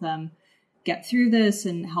help them get through this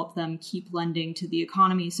and help them keep lending to the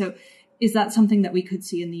economy. So is that something that we could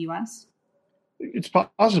see in the US? It's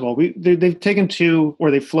possible. They've taken two, or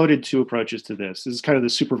they've floated two approaches to this. This is kind of the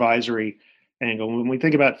supervisory angle. When we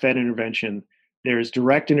think about Fed intervention, there's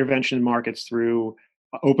direct intervention in markets through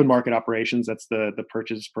open market operations. That's the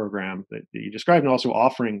purchase program that you described, and also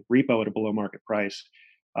offering repo at a below market price.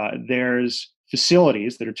 There's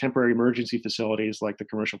facilities that are temporary emergency facilities, like the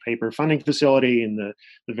commercial paper funding facility and the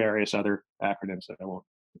various other acronyms that I won't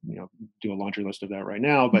do a laundry list of that right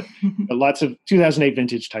now, but lots of 2008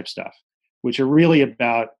 vintage type stuff, which are really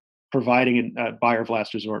about providing a buyer of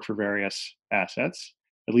last resort for various assets,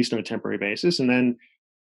 at least on a temporary basis. And then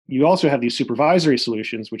you also have these supervisory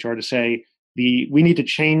solutions, which are to say, we need to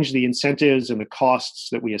change the incentives and the costs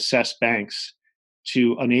that we assess banks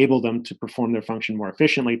to enable them to perform their function more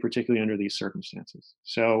efficiently, particularly under these circumstances.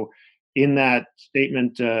 So in that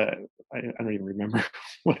statement, I don't even remember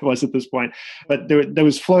what it was at this point, but there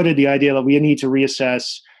was floated the idea that we need to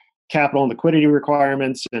reassess capital and liquidity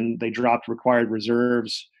requirements, and they dropped required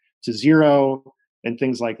reserves to zero and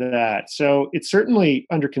things like that. So it's certainly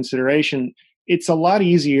under consideration. It's a lot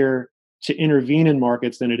easier to intervene in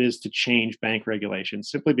markets than it is to change bank regulations,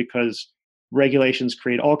 simply because regulations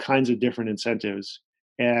create all kinds of different incentives.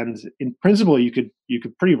 And in principle, you could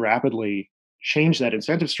pretty rapidly change that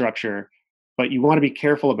incentive structure, but you want to be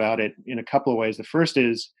careful about it in a couple of ways. The first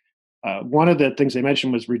is, one of the things they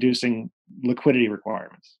mentioned was reducing liquidity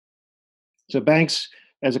requirements. So banks,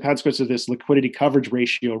 as a consequence of this liquidity coverage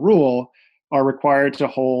ratio rule, are required to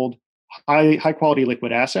hold high quality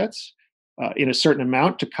liquid assets in a certain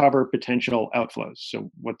amount to cover potential outflows.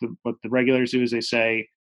 So what the regulators do is they say,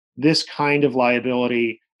 this kind of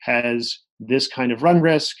liability has this kind of run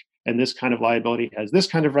risk, and this kind of liability has this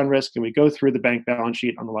kind of run risk. And we go through the bank balance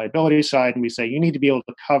sheet on the liability side, and we say, you need to be able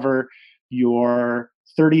to cover your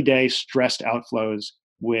 30-day stressed outflows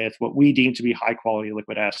with what we deem to be high quality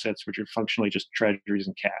liquid assets, which are functionally just treasuries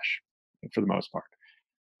and cash for the most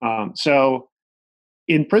part. So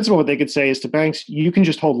in principle, what they could say is to banks, you can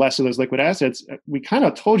just hold less of those liquid assets. We kind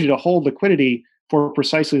of told you to hold liquidity for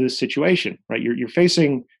precisely this situation, right? You're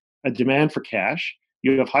facing a demand for cash.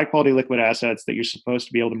 You have high quality liquid assets that you're supposed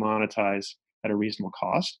to be able to monetize. at a reasonable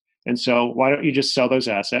cost. And so why don't you just sell those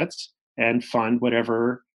assets and fund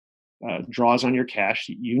whatever draws on your cash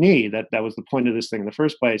you need? That was the point of this thing in the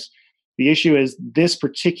first place. The issue is this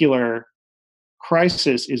particular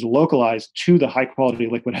crisis is localized to the high quality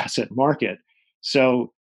liquid asset market.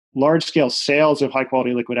 So large scale sales of high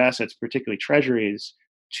quality liquid assets, particularly treasuries,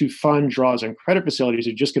 to fund draws on credit facilities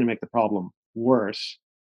are just going to make the problem worse.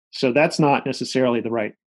 So that's not necessarily the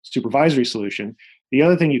right supervisory solution. The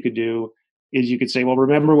other thing you could do is you could say, well,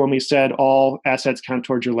 remember when we said all assets count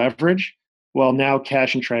towards your leverage? Well, now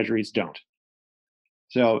cash and treasuries don't.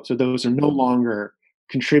 So those are no longer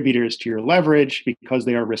contributors to your leverage because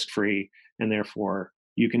they are risk-free, and therefore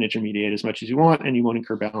you can intermediate as much as you want and you won't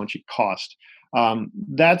incur balance sheet cost.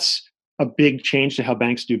 That's a big change to how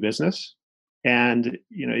banks do business. And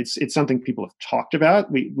it's something people have talked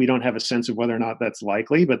about. We don't have a sense of whether or not that's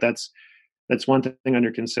likely, but that's one thing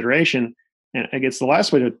under consideration. And I guess the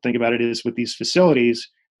last way to think about it is with these facilities,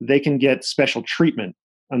 they can get special treatment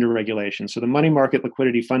under regulation. So the money market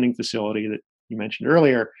liquidity funding facility that you mentioned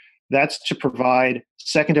earlier, that's to provide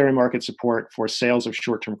secondary market support for sales of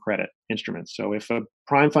short-term credit instruments. So if a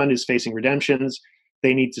prime fund is facing redemptions,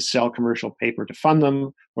 they need to sell commercial paper to fund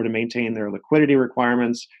them or to maintain their liquidity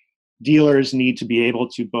requirements. Dealers need to be able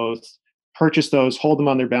to both purchase those, hold them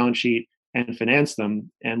on their balance sheet, and finance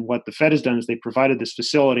them. And what the Fed has done is they provided this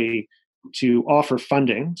facility to offer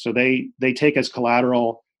funding. So they take as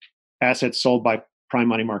collateral assets sold by prime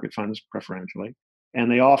money market funds preferentially, and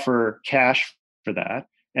they offer cash for that.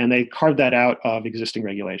 And they carved that out of existing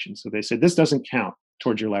regulations. So they said, this doesn't count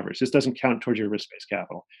towards your leverage. This doesn't count towards your risk-based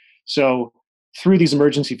capital. So through these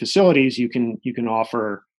emergency facilities, you can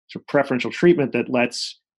offer sort of preferential treatment that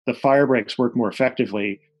lets the fire breaks work more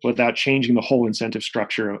effectively without changing the whole incentive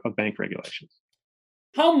structure of bank regulations.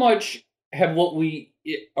 How much have what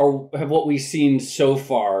we've seen so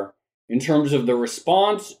far in terms of the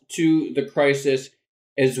response to the crisis,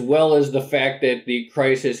 as well as the fact that the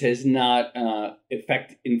crisis has not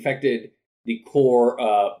infected the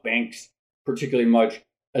core banks particularly much,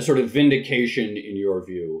 a sort of vindication, in your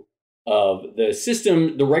view, of the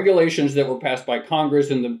system, the regulations that were passed by Congress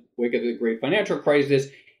in the wake of the great financial crisis,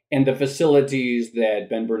 and the facilities that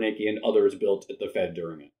Ben Bernanke and others built at the Fed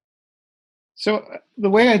during it? So the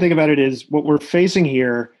way I think about it is what we're facing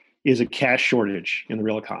here is a cash shortage in the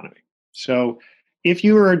real economy. So if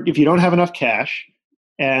you don't have enough cash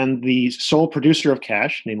and the sole producer of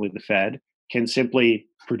cash, namely the Fed, can simply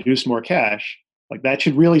produce more cash, like that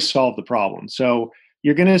should really solve the problem. So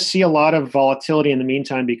you're going to see a lot of volatility in the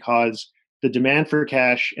meantime because the demand for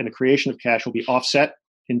cash and the creation of cash will be offset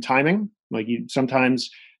in timing. Sometimes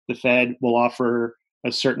the Fed will offer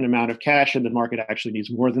a certain amount of cash and the market actually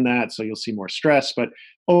needs more than that. So you'll see more stress. But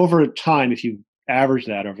over time, if you average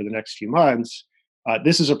that over the next few months,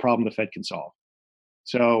 this is a problem the Fed can solve.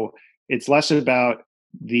 So it's less about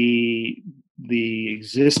the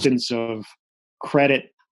existence of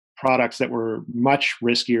credit products that were much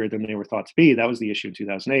riskier than they were thought to be. That was the issue in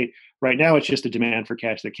 2008. Right now, it's just a demand for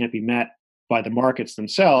cash that can't be met by the markets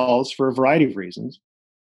themselves for a variety of reasons.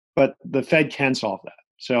 But the Fed can solve that.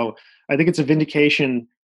 So I think it's a vindication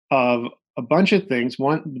of a bunch of things.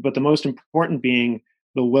 One, but the most important being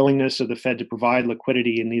the willingness of the Fed to provide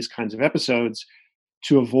liquidity in these kinds of episodes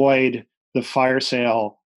to avoid the fire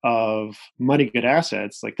sale of money good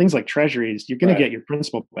assets, like things like treasuries. You're going to get your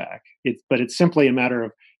principal back. But it's simply a matter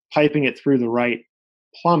of piping it through the right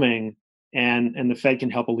plumbing, and the Fed can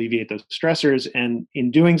help alleviate those stressors. And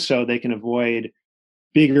in doing so, they can avoid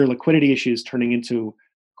bigger liquidity issues turning into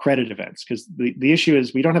credit events. Because the issue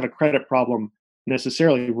is we don't have a credit problem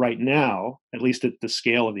necessarily right now, at least at the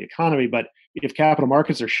scale of the economy. But if capital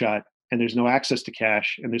markets are shut and there's no access to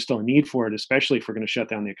cash and there's still a need for it, especially if we're going to shut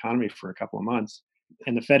down the economy for a couple of months,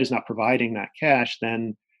 and the Fed is not providing that cash,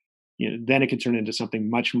 then it can turn into something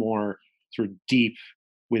much more sort of deep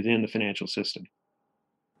within the financial system.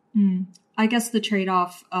 I guess the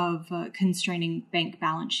trade-off of constraining bank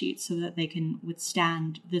balance sheets so that they can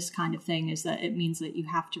withstand this kind of thing is that it means that you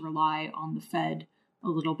have to rely on the Fed a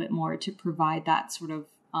little bit more to provide that sort of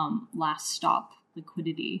last stop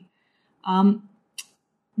liquidity.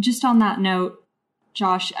 Just on that note,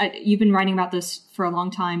 Josh, you've been writing about this for a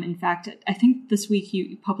long time. In fact, I think this week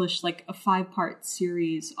you published like a 5-part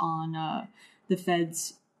series on the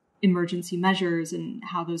Fed's emergency measures and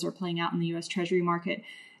how those are playing out in the U.S. Treasury market.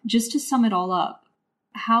 Just to sum it all up,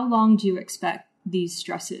 how long do you expect these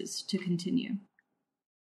stresses to continue?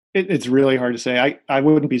 It's really hard to say. I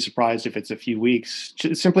wouldn't be surprised if it's a few weeks,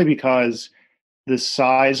 simply because the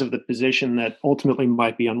size of the position that ultimately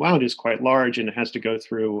might be unwound is quite large and it has to go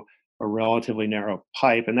through a relatively narrow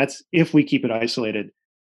pipe. And that's if we keep it isolated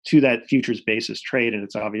to that futures basis trade, and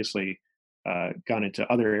it's obviously gone into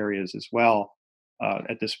other areas as well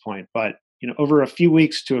at this point. But over a few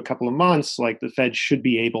weeks to a couple of months, like the Fed should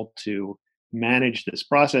be able to manage this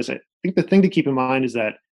process. I think the thing to keep in mind is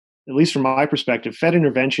that, at least from my perspective, Fed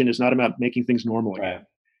intervention is not about making things normal again. Right.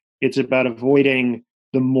 It's about avoiding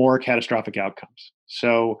the more catastrophic outcomes.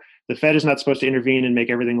 So the Fed is not supposed to intervene and make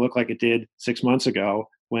everything look like it did 6 months ago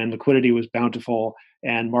when liquidity was bountiful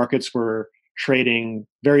and markets were trading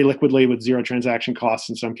very liquidly with zero transaction costs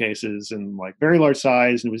in some cases, and like very large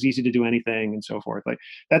size, and it was easy to do anything and so forth. Like,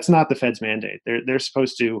 that's not the Fed's mandate. They're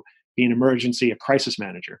supposed to be an emergency, a crisis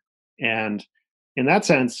manager. And in that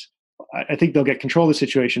sense, I think they'll get control of the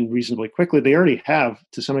situation reasonably quickly. They already have,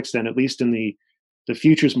 to some extent, at least in the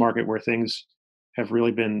futures market where things have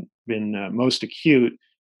really been most acute.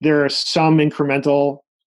 There are some incremental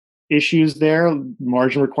issues there.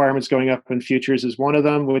 Margin requirements going up in futures is one of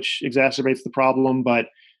them, which exacerbates the problem. But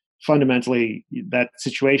fundamentally, that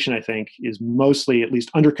situation, I think, is mostly at least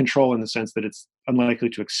under control in the sense that it's unlikely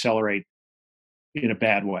to accelerate in a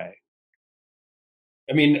bad way.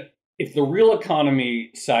 I mean, if the real economy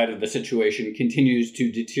side of the situation continues to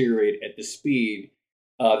deteriorate at the speed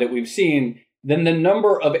that we've seen, then the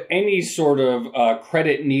number of any sort of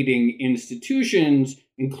credit-needing institutions,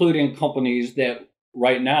 including companies that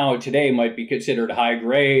right now, today, might be considered high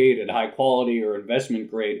grade and high quality or investment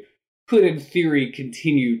grade, could in theory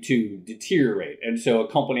continue to deteriorate. And so a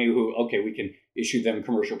company who, we can issue them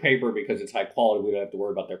commercial paper because it's high quality, we don't have to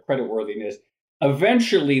worry about their creditworthiness.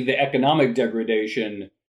 Eventually, the economic degradation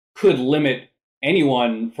could limit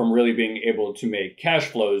anyone from really being able to make cash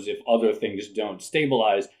flows if other things don't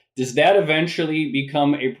stabilize. Does that eventually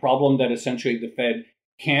become a problem that essentially the Fed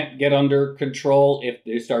can't get under control if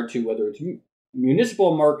they start to, whether it's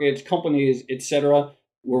municipal markets, companies, etc.,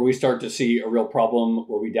 where we start to see a real problem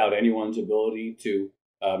where we doubt anyone's ability to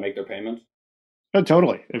make their payments? Oh,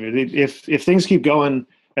 totally. I mean, if things keep going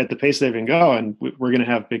at the pace they've been going, we're going to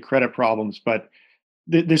have big credit problems. But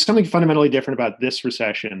there's something fundamentally different about this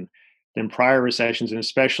recession than prior recessions, and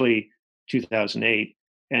especially 2008.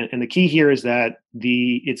 And the key here is that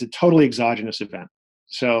it's a totally exogenous event.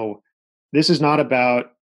 So this is not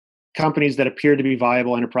about companies that appear to be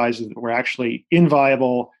viable enterprises that were actually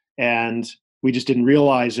inviable, and we just didn't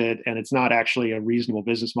realize it, and it's not actually a reasonable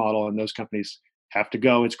business model, and those companies have to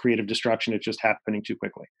go. It's creative destruction. It's just happening too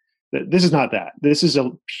quickly. This is not that. This is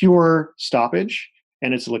a pure stoppage,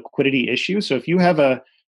 and it's a liquidity issue. So if you have a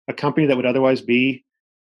company that would otherwise be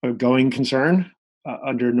a going concern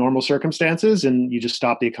under normal circumstances, and you just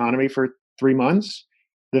stop the economy for 3 months,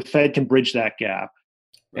 the Fed can bridge that gap,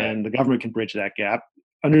 right, and the government can bridge that gap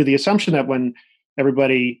under the assumption that when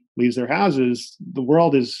everybody leaves their houses, the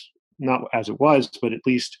world is not as it was, but at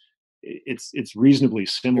least it's reasonably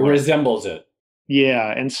similar. It resembles it.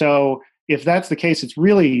 Yeah. And so if that's the case, it's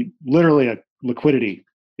really literally a liquidity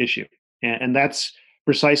issue. And that's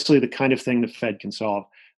precisely the kind of thing the Fed can solve.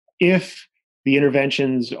 If the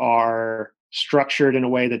interventions are structured in a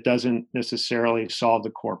way that doesn't necessarily solve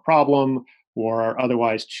the core problem, or are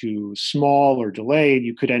otherwise too small or delayed,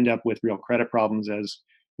 you could end up with real credit problems as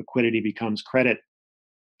liquidity becomes credit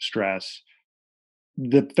stress.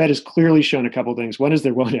 The Fed has clearly shown a couple of things. One is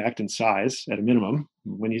they're willing to act in size at a minimum.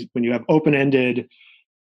 When you have open-ended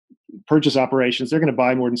purchase operations, they're going to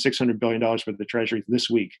buy more than $600 billion worth of Treasuries this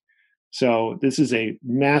week. So this is a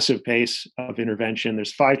massive pace of intervention.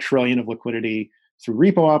 There's $5 trillion of liquidity through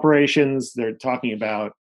repo operations. They're talking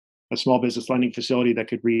about a small business lending facility that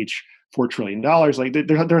could reach $4 trillion. Like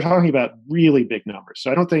they're talking about really big numbers.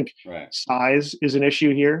 So I don't think size is an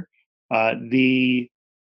issue here. The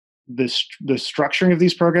structuring of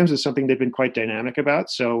these programs is something they've been quite dynamic about.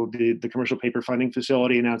 So the commercial paper funding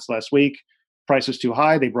facility announced last week, price was too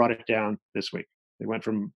high. They brought it down this week. They went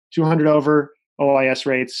from 200 over OIS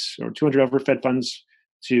rates or 200 over Fed funds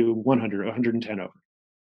to 100, 110 over.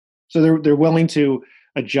 So they're willing to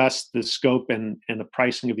adjust the scope and the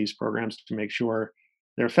pricing of these programs to make sure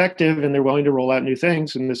they're effective, and they're willing to roll out new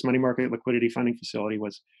things. And this money market liquidity funding facility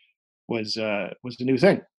was a new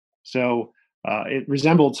thing. So it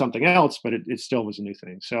resembled something else, but it still was a new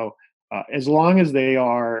thing. So as long as they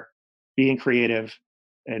are being creative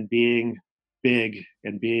and being big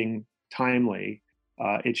and being timely,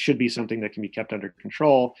 it should be something that can be kept under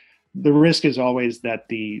control. The risk is always that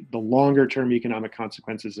the longer term economic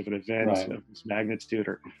consequences of an event of this magnitude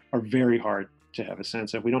are very hard to have a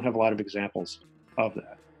sense of. We don't have a lot of examples of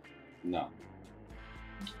that. No.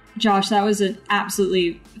 Josh, that was an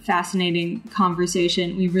absolutely fascinating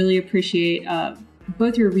conversation. We really appreciate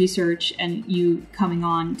both your research and you coming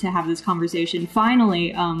on to have this conversation.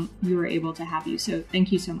 Finally, we were able to have you. So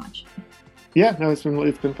thank you so much. Yeah, no, it's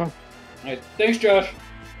been fun. All right. Thanks, Josh.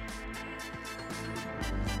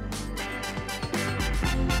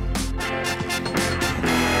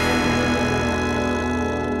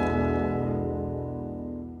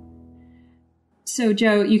 So,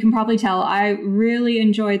 Joe, you can probably tell I really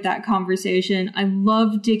enjoyed that conversation. I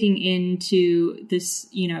love digging into this,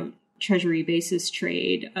 Treasury basis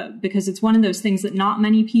trade because it's one of those things that not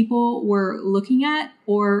many people were looking at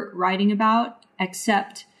or writing about,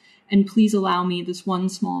 except, and please allow me this one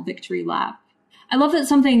small victory lap. I love that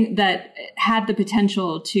something that had the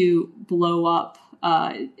potential to blow up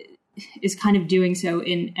is kind of doing so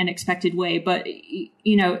in an expected way. But,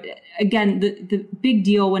 again, the big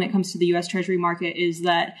deal when it comes to the U.S. Treasury market is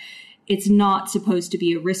that it's not supposed to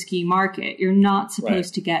be a risky market. You're not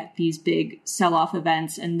supposed to get these big sell-off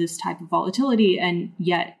events and this type of volatility. And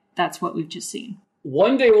yet that's what we've just seen.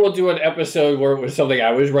 One day we'll do an episode where it was something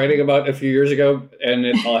I was writing about a few years ago and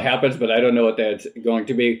it all happens, but I don't know what that's going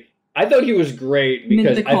to be. I thought he was great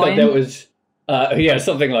because I thought that was...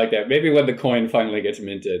 something like that. Maybe when the coin finally gets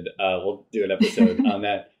minted, we'll do an episode on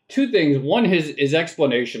that. Two things. One, his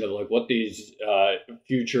explanation of what these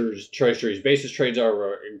futures, treasuries, basis trades are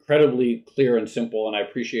were incredibly clear and simple, and I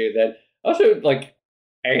appreciated that. Also,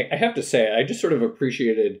 I have to say, I just sort of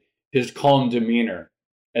appreciated his calm demeanor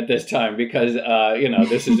at this time because,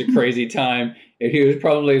 this is a crazy time, and he was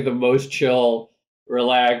probably the most chill,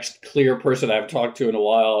 relaxed, clear person I've talked to in a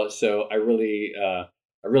while. So I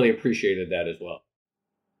really appreciated that as well.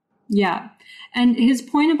 Yeah. And his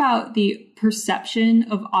point about the perception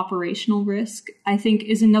of operational risk, I think,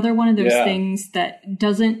 is another one of those things that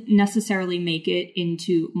doesn't necessarily make it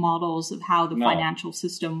into models of how the financial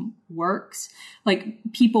system works.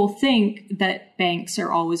 People think that banks are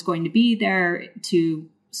always going to be there to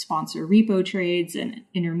sponsor repo trades and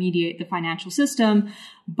intermediate the financial system.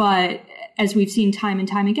 But as we've seen time and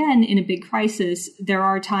time again in a big crisis, there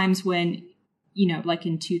are times when like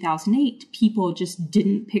in 2008, people just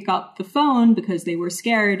didn't pick up the phone because they were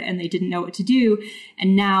scared and they didn't know what to do.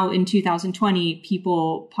 And now in 2020,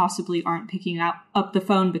 people possibly aren't picking up the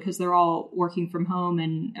phone because they're all working from home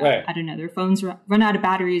and I don't know, their phones run out of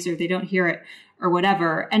batteries or they don't hear it or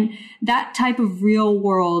whatever. And that type of real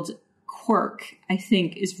world quirk, I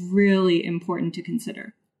think, is really important to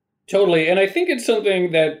consider. Totally. And I think it's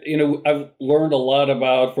something that, I've learned a lot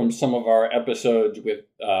about from some of our episodes with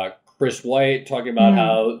Chris White talking about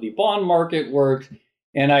how the bond market works.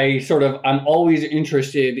 And I'm always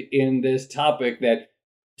interested in this topic that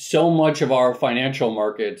so much of our financial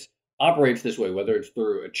markets operates this way, whether it's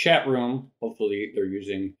through a chat room, hopefully they're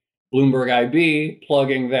using Bloomberg IB,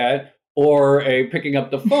 plugging that, or picking up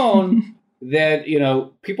the phone that,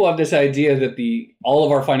 people have this idea that all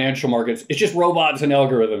of our financial markets, it's just robots and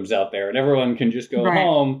algorithms out there and everyone can just go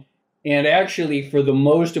home. And actually, for the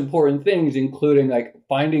most important things, including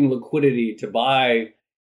finding liquidity to buy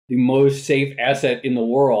the most safe asset in the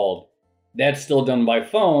world, that's still done by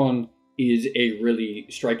phone, is a really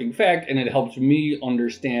striking fact. And it helps me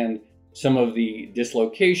understand some of the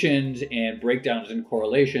dislocations and breakdowns and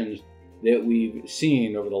correlations that we've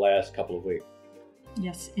seen over the last couple of weeks.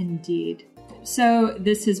 Yes, indeed. So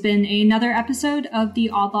this has been another episode of the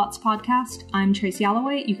Odd Lots podcast. I'm Tracy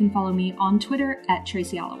Alloway. You can follow me on Twitter at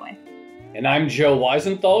Tracy Alloway. And I'm Joe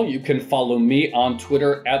Weisenthal. You can follow me on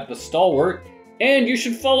Twitter at The Stalwart. And you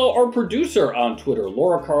should follow our producer on Twitter,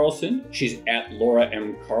 Laura Carlson. She's at Laura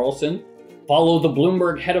M. Carlson. Follow the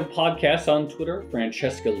Bloomberg head of podcasts on Twitter,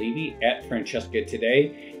 Francesca Levy at Francesca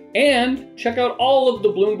Today. And check out all of the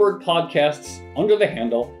Bloomberg podcasts under the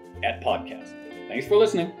handle @podcast. Thanks for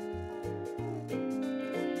listening.